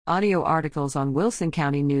Audio articles on Wilson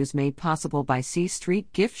County News made possible by C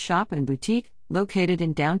Street Gift Shop and Boutique, located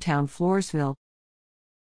in downtown Floresville.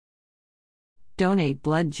 Donate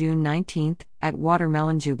blood June 19th at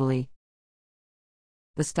Watermelon Jubilee.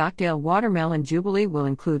 The Stockdale Watermelon Jubilee will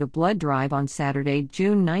include a blood drive on Saturday,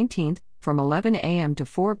 June 19th, from 11 a.m. to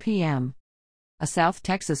 4 p.m. A South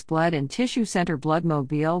Texas Blood and Tissue Center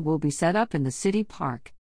bloodmobile will be set up in the city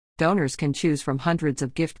park. Donors can choose from hundreds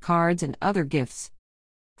of gift cards and other gifts.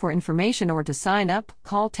 For information or to sign up,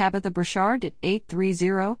 call Tabitha Burchard at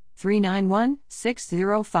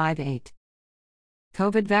 830-391-6058.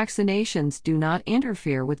 COVID vaccinations do not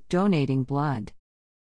interfere with donating blood.